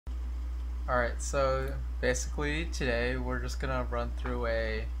Alright, so basically today we're just gonna run through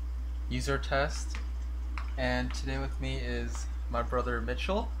a user test, and today with me is my brother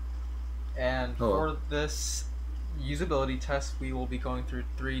Mitchell. And Hello. for this usability test, we will be going through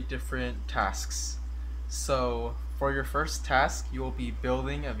three different tasks. So for your first task, you will be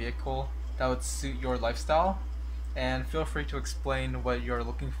building a vehicle that would suit your lifestyle, and feel free to explain what you're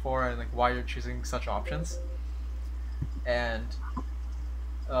looking for and like why you're choosing such options. And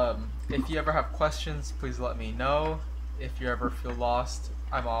if you ever have questions, please let me know. If you ever feel lost,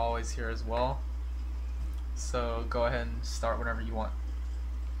 I'm always here as well. So go ahead and start whenever you want.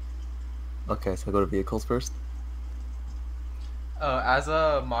 Okay, so I go to vehicles first. As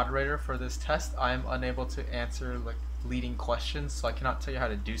a moderator for this test, I'm unable to answer like leading questions, so I cannot tell you how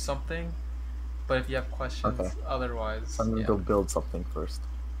to do something. But if you have Okay, questions, so otherwise, I'm gonna yeah, go build something first.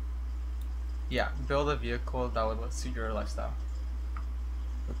 yeah, build a vehicle that would suit your lifestyle.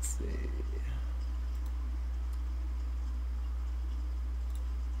 Let's see.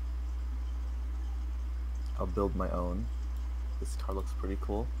 I'll build my own. This car looks pretty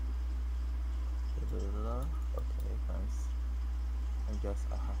cool. Da-da-da-da. Okay, nice. I guess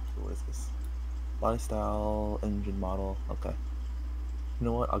I have to. What is this? Body style, engine model. Okay. You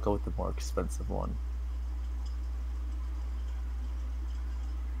know what? I'll go with the more expensive one.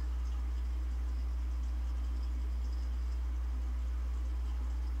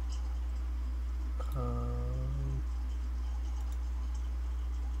 Um,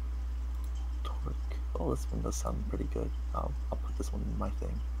 torque. Oh, this one does sound pretty good. I'll put this one in my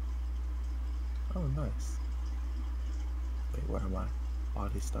thing. Oh, nice. Wait, where am I?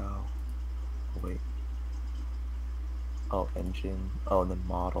 Body style. Wait. Oh, engine. Oh, and then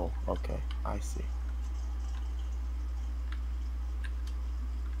model. Okay, I see.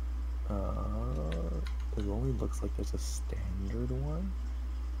 It only looks like there's a standard one.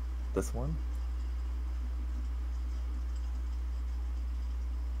 This one?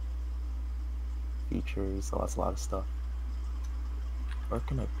 Features. Oh, that's a lot of stuff. Where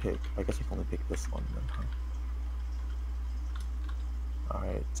can I pick? I guess I can only pick this one then, huh?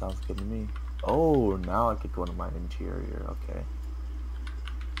 Alright, sounds good to me. Oh, now I could go into my interior. Okay.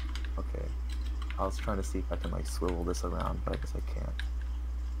 Okay. I was trying to see if I can like swivel this around, but I guess I can't.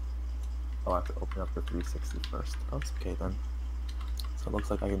 Oh, I have to open up the 360 first. Oh, it's okay then. So it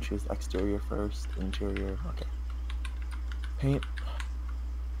looks like I can choose exterior first, interior. Okay. Paint.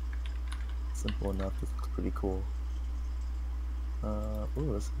 Simple enough. This looks pretty cool.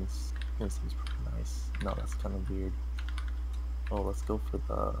 Ooh, this seems pretty nice. No, that's kind of weird. Oh, let's go for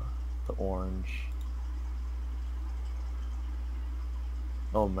the orange.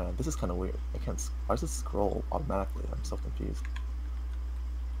 Oh man, this is kind of weird. I can't. Why does it scroll automatically? I'm so confused.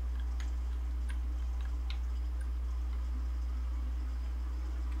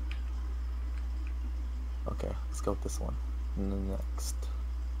 Okay, let's go with this one. And then next,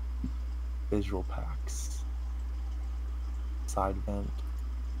 visual packs, side vent,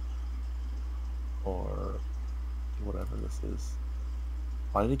 or whatever this is.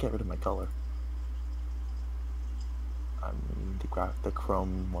 Why did it get rid of my color? I mean, the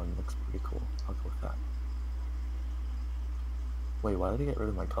chrome one looks pretty cool. I'll go with that. Wait, why did it get rid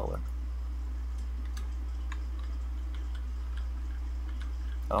of my color?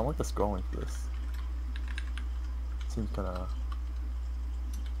 I don't like the scrolling for this. Seems kind of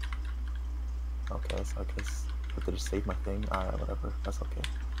okay. So I guess I have to just save my thing. Alright, whatever. That's okay.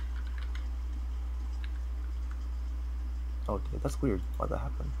 Oh, dude, that's weird. Why'd that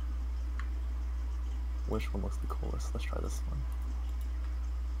happen? Which one looks the coolest? Let's try this one.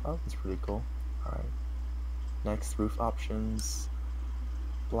 Oh, it's pretty cool. Alright. Next, roof options.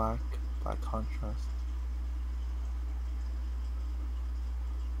 Black contrast.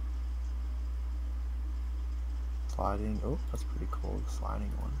 Sliding. Oh, that's pretty cool. The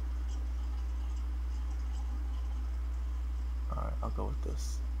sliding one. Alright, I'll go with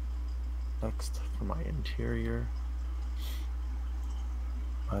this. Next, for my interior.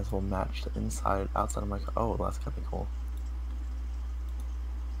 Might as well match the inside, outside of my car. Oh, that's kind of cool.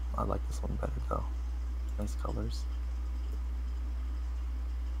 I like this one better though. Nice colors.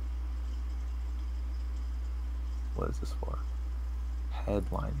 What is this for?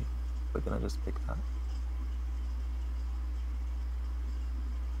 Headlining. But then I just pick that.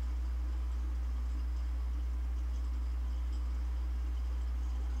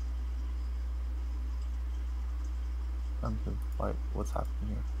 I'm good. What's happening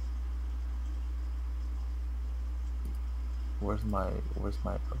here? Where's my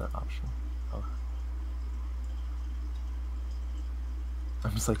other option? Oh.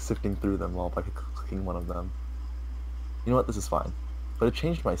 I'm just like sifting through them all by clicking one of them. You know what? This is fine. But it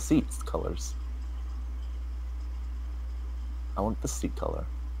changed my seats colors. I want the seat color.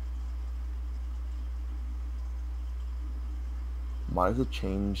 Why does it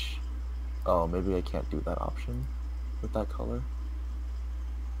change? Oh, maybe I can't do that option with that color.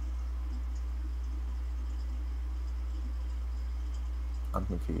 I'm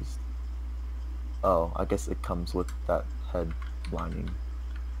confused. Oh, I guess it comes with that head lining.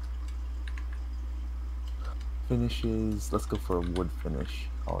 Finishes. Let's go for a wood finish.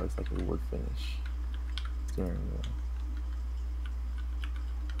 I always like a wood finish. Steering wheel.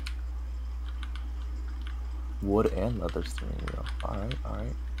 Wood and leather steering wheel. Alright,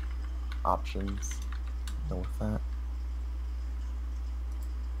 alright. Options. Go with that.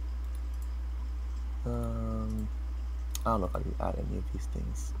 I don't know if I can add any of these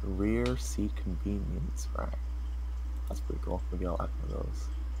things. Rear seat convenience rack. That's pretty cool. Maybe I'll add one of those.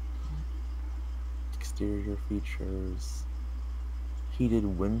 Exterior features. Heated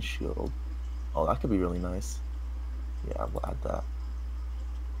windshield. Oh, that could be really nice. Yeah, we'll add that.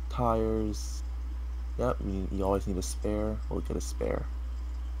 Tires. Yep, you always need a spare. We'll get a spare.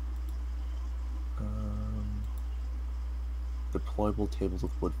 Deployable tables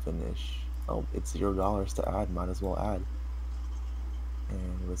with wood finish. Oh, it's $0 to add. Might as well add.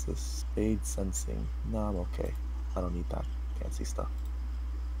 And what's this? Spade sensing. No, I'm okay. I don't need that fancy stuff.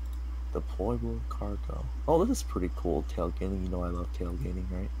 Deployable cargo. Oh, this is pretty cool. Tailgating. You know I love tailgating,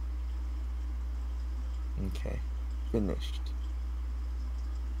 right? Okay. Finished.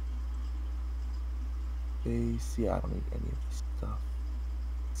 Base. Yeah, I don't need any of this stuff.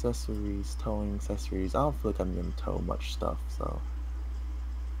 Accessories. Towing accessories. I don't feel like I'm gonna tow much stuff, so.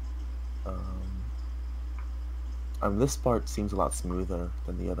 This part seems a lot smoother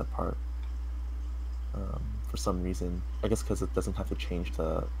than the other part. For some reason, I guess because it doesn't have to change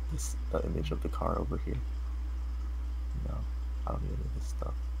the image of the car over here. No, I don't need any of this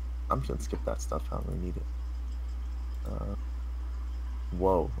stuff. I'm just gonna skip that stuff. I don't really need it.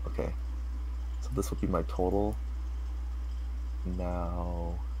 Whoa. Okay. So this would be my total.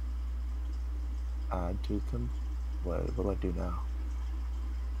 Now, add to what do I do now?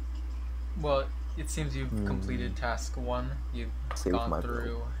 Well, it seems you've completed task 1. You've gone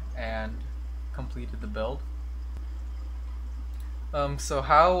through and completed the build. So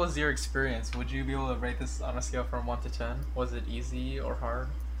how was your experience? Would you be able to rate this on a scale from 1 to 10? Was it easy or hard?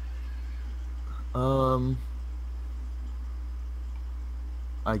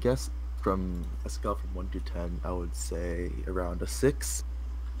 I guess from a scale from 1 to 10, I would say around a 6.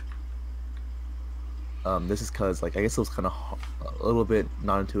 This is because, like, I guess it was kind of a little bit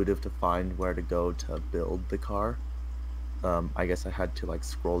non-intuitive to find where to go to build the car. I guess I had to, like,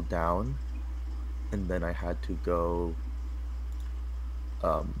 scroll down, and then I had to go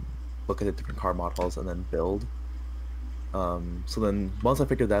look at the different car models and then build. So then once I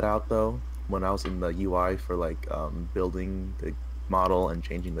figured that out, though, when I was in the UI for, like, building the model and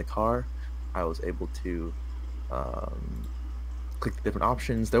changing the car, I was able to click the different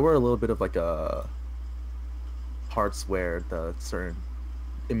options. There were a little bit of, like, parts where the certain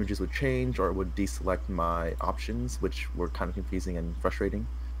images would change or would deselect my options, which were kind of confusing and frustrating,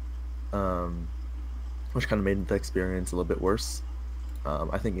 which kind of made the experience a little bit worse.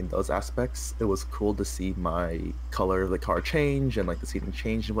 I think in those aspects, it was cool to see my color of the car change and, like, the seating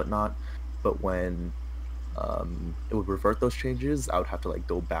change and whatnot. But when it would revert those changes, I would have to, like,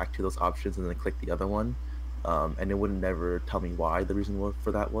 go back to those options and then click the other one, and it would never tell me why the reason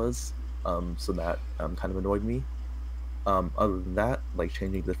for that was. So that kind of annoyed me. Other than that, like,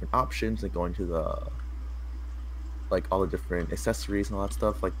 changing the different options and going to the, like, all the different accessories and all that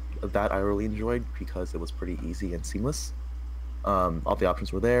stuff, like, that I really enjoyed because it was pretty easy and seamless. All the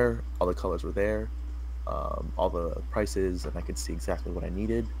options were there, all the colors were there, all the prices, and I could see exactly what I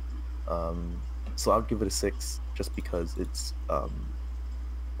needed. So I would give it a 6 just because it's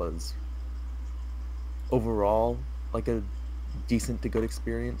was overall like a decent to good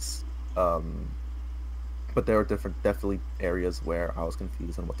experience. But there were definitely areas where I was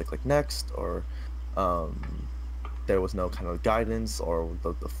confused on what to click next, or there was no kind of guidance, or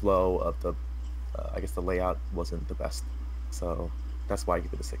the flow of the I guess the layout wasn't the best. So that's why I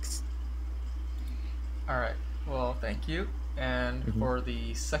give it a 6. Alright, well, thank you. And for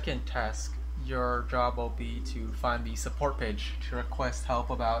the second task, your job will be to find the support page to request help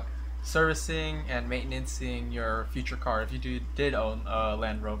about servicing and maintaining your future car if you did own a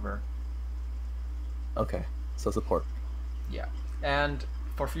Land Rover. Okay, so support. Yeah, and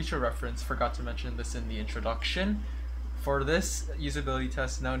for future reference, forgot to mention this in the introduction. For this usability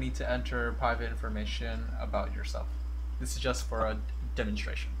test, no need to enter private information about yourself. This is just for a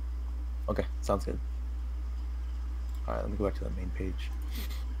demonstration. Okay, sounds good. Alright, let me go back to the main page.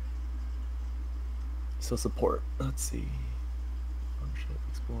 So support, let's see. Ownership,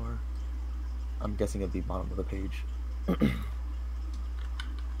 explore. I'm guessing at the bottom of the page. No,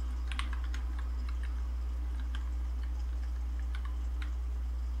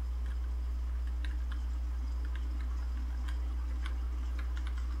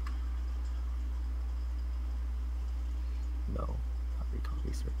 not recall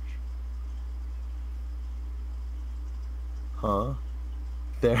research. Huh?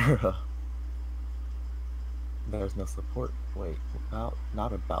 There's no support. Wait, not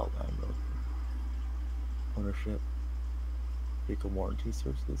about Land Rover. Ownership, vehicle warranty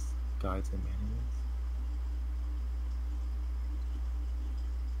services, guides and manuals.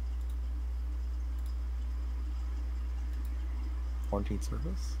 Warranty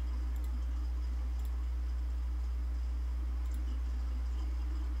service?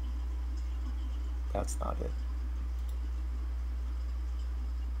 That's not it.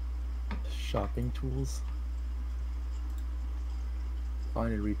 Shopping tools?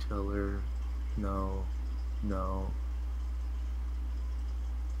 Find a retailer. No. No.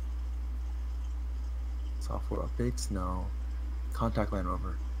 Software updates? No. Contact Land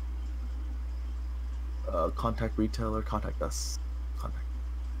Rover. Contact retailer, contact us. Contact.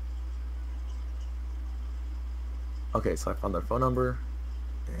 Okay, so I found their phone number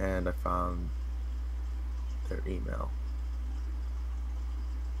and I found their email.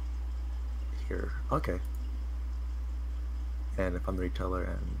 Here. Okay. And I found the retailer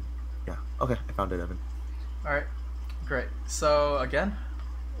and yeah. Okay, I found it, Evan. Alright, great. So again,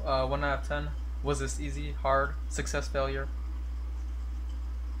 1 out of 10. Was this easy, hard, success, failure?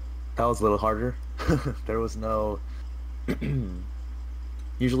 That was a little harder. There was no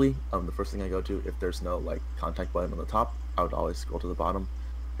usually the first thing I go to, if there's no like contact button on the top, I would always scroll to the bottom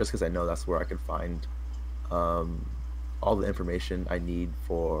just because I know that's where I can find all the information I need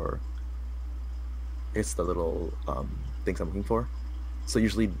for it's the little things I'm looking for. So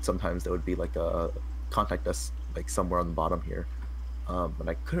usually sometimes there would be like a contact us like somewhere on the bottom here, but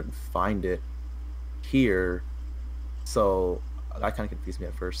I couldn't find it here, so that kind of confused me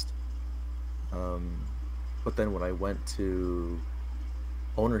at first. But then when I went to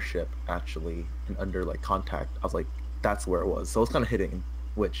ownership actually and under like contact, I was like, that's where it was. So it's kind of hidden,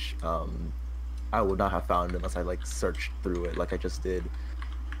 which I would not have found unless I like searched through it like I just did.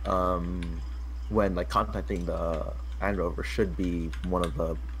 When like contacting the Land Rover should be one of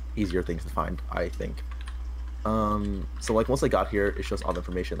the easier things to find, I think. So like once I got here, it shows all the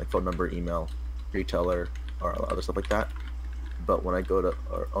information like phone number, email, retailer, or other stuff like that. But when I go to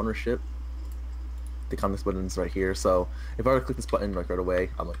our ownership, the contact button is right here. So if I were to click this button like right away,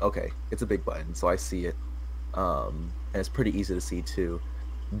 I'm like, okay, it's a big button, so I see it, and it's pretty easy to see too.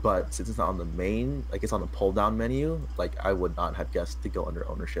 But since it's not on the main, like it's on the pull down menu, like I would not have guessed to go under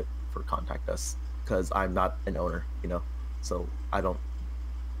ownership for contact us because I'm not an owner, you know, so I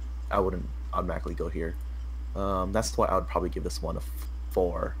wouldn't automatically go here. That's why I would probably give this one a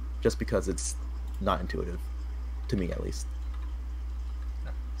 4, just because it's not intuitive to me at least.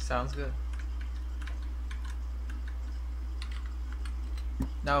 Sounds good.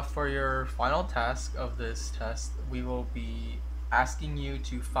 Now for your final task of this test, we will be asking you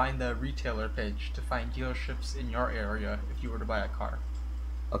to find the retailer page to find dealerships in your area if you were to buy a car.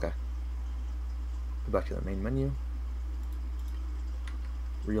 Okay. Go back to the main menu.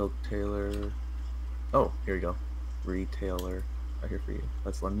 Retailer. Oh, here we go. Retailer. Right here for you.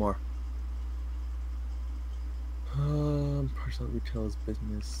 Let's learn more. Partial retail is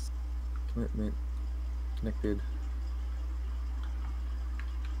business. Commitment. Connected.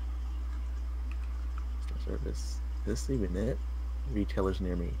 Service. Is this even it? Retailers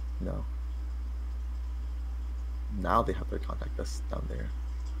near me. No. Now they have to contact us down there.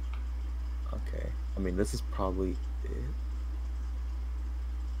 Okay. I mean, this is probably it.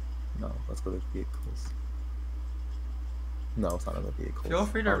 No, let's go to vehicles. No, it's not on the vehicles. Feel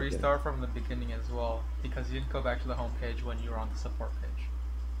free to restart from the beginning as well, because you didn't go back to the home page when you were on the support page.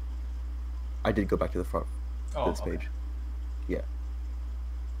 I did go back to the front. Oh, this okay. page. Yeah.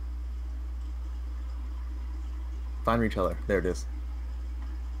 Find retailer. There it is.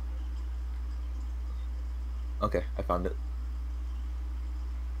 Okay, I found it.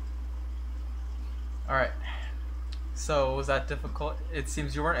 Alright. So, was that difficult? It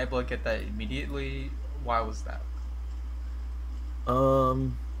seems you weren't able to get that immediately. Why was that?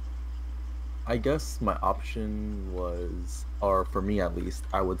 I guess my option was, or for me at least,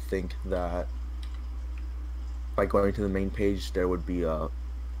 I would think that by going to the main page, there would be a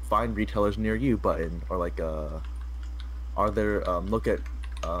find retailers near you button, or like a, are there, look at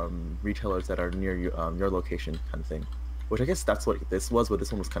retailers that are near your location kind of thing. Which I guess that's what this was, but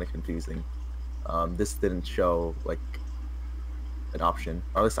this one was kind of confusing. This didn't show like an option,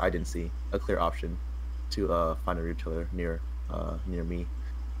 or at least I didn't see a clear option to find a retailer near me.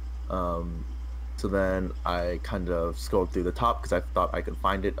 Um, so then I kind of scrolled through the top because I thought I could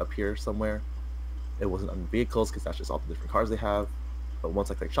find it up here somewhere. It wasn't on vehicles because that's just all the different cars they have. But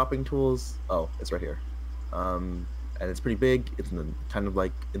once I click shopping tools, oh, it's right here. And it's pretty big. It's in the, kind of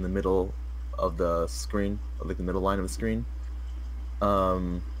like in the middle of the screen, like the middle line of the screen.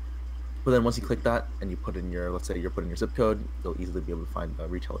 But then once you click that and you put in your, let's say you're putting your zip code, you'll easily be able to find a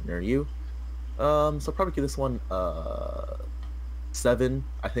retailer near you. So probably give this one 7.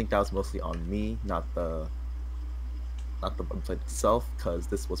 I think that was mostly on me, not the website itself, because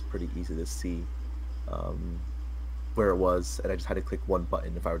this was pretty easy to see where it was, and I just had to click one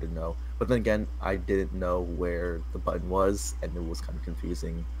button if I were to know. But then again, I didn't know where the button was, and it was kind of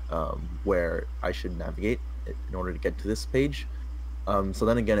confusing where I should navigate in order to get to this page. So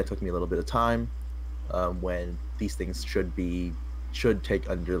then again, it took me a little bit of time when these things should take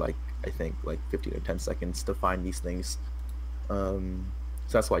under like I think like 15 or 10 seconds to find these things.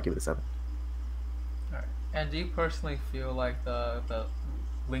 So that's why I give it a 7. All right. And do you personally feel like the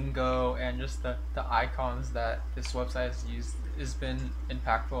lingo and just the icons that this website has used has been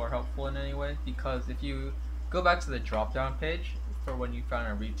impactful or helpful in any way? Because if you go back to the drop down page for when you found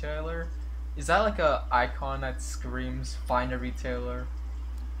a retailer, is that like a icon that screams find a retailer?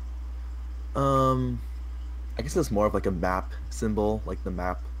 Um, I guess it's more of like a map symbol, like the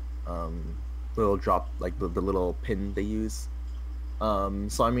map little drop, like the little pin they use.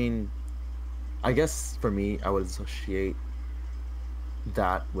 So I mean, I guess for me, I would associate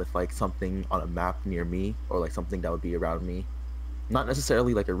that with like something on a map near me or like something that would be around me. Not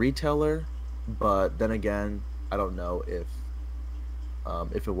necessarily like a retailer, but then again, I don't know if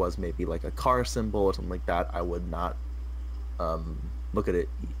it was maybe like a car symbol or something like that, I would not look at it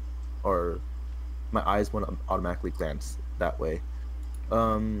or my eyes wouldn't automatically glance that way.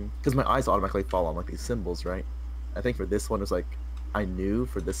 Because my eyes automatically fall on like these symbols, right? I think for this one, it's like I knew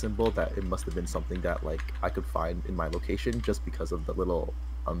for this symbol that it must have been something that like I could find in my location just because of the little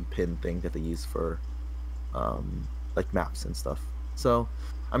pin thing that they use for like maps and stuff. So,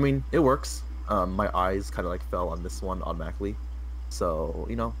 I mean, it works. My eyes kind of like fell on this one automatically. So,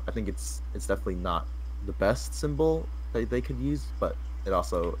 you know, I think it's definitely not the best symbol that they could use, but it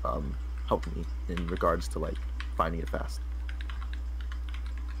also helped me in regards to like finding it fast.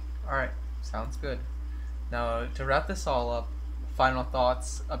 All right, sounds good. Now to wrap this all up, final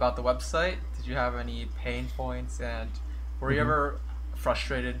thoughts about the website. Did you have any pain points, and were you hmm ever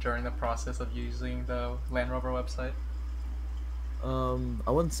frustrated during the process of using the Land Rover website?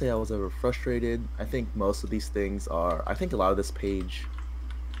 I wouldn't say I was ever frustrated. I think most of these things are. I think a lot of this page,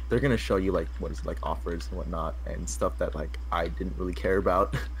 they're gonna show you like what is like offers and whatnot and stuff that like I didn't really care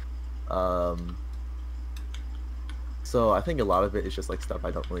about. um, so I think a lot of it is just like stuff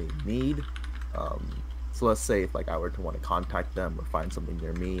I don't really need. So let's say if like I were to want to contact them or find something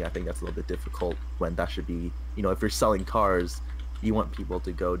near me, I think that's a little bit difficult when that should be, you know, if you're selling cars, you want people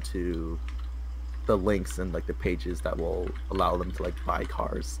to go to the links and like the pages that will allow them to like buy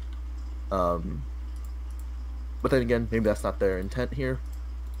cars. Um, but then again, maybe that's not their intent here.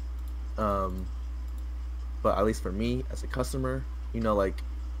 Um, but at least for me as a customer, you know, like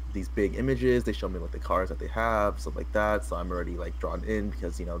these big images, they show me like the cars that they have, stuff like that. So I'm already like drawn in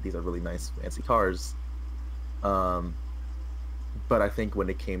because you know these are really nice, fancy cars. Um, but I think when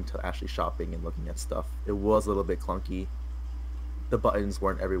it came to actually shopping and looking at stuff, it was a little bit clunky. The buttons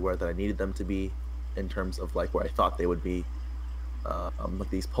weren't everywhere that I needed them to be in terms of like where I thought they would be. Like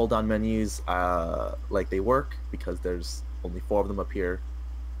these pull down menus, like they work because there's only 4 of them up here.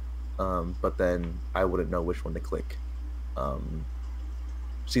 But then I wouldn't know which one to click. Um,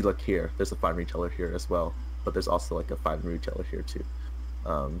 See, look here, there's a fine retailer here as well, but there's also like a fine retailer here too.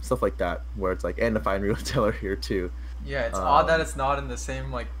 Stuff like that, where it's like, and a fine retailer here too. Yeah, it's odd that Um, it's not in the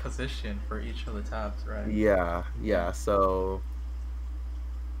same like position for each of the tabs, right? yeah, Yeah. yeah. So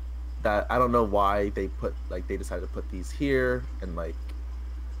that I don't know why they put like they decided to put these here and like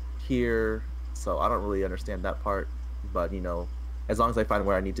here. So I don't really understand that part. But you know, as long as I find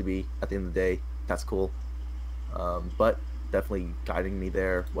where I need to be at the end of the day, that's cool. But definitely guiding me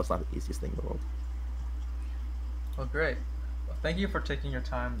there was not the easiest thing in the world. Well, great. Well, thank you for taking your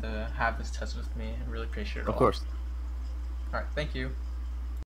time to have this test with me. I really appreciate it a Of lot. course. All right, thank you.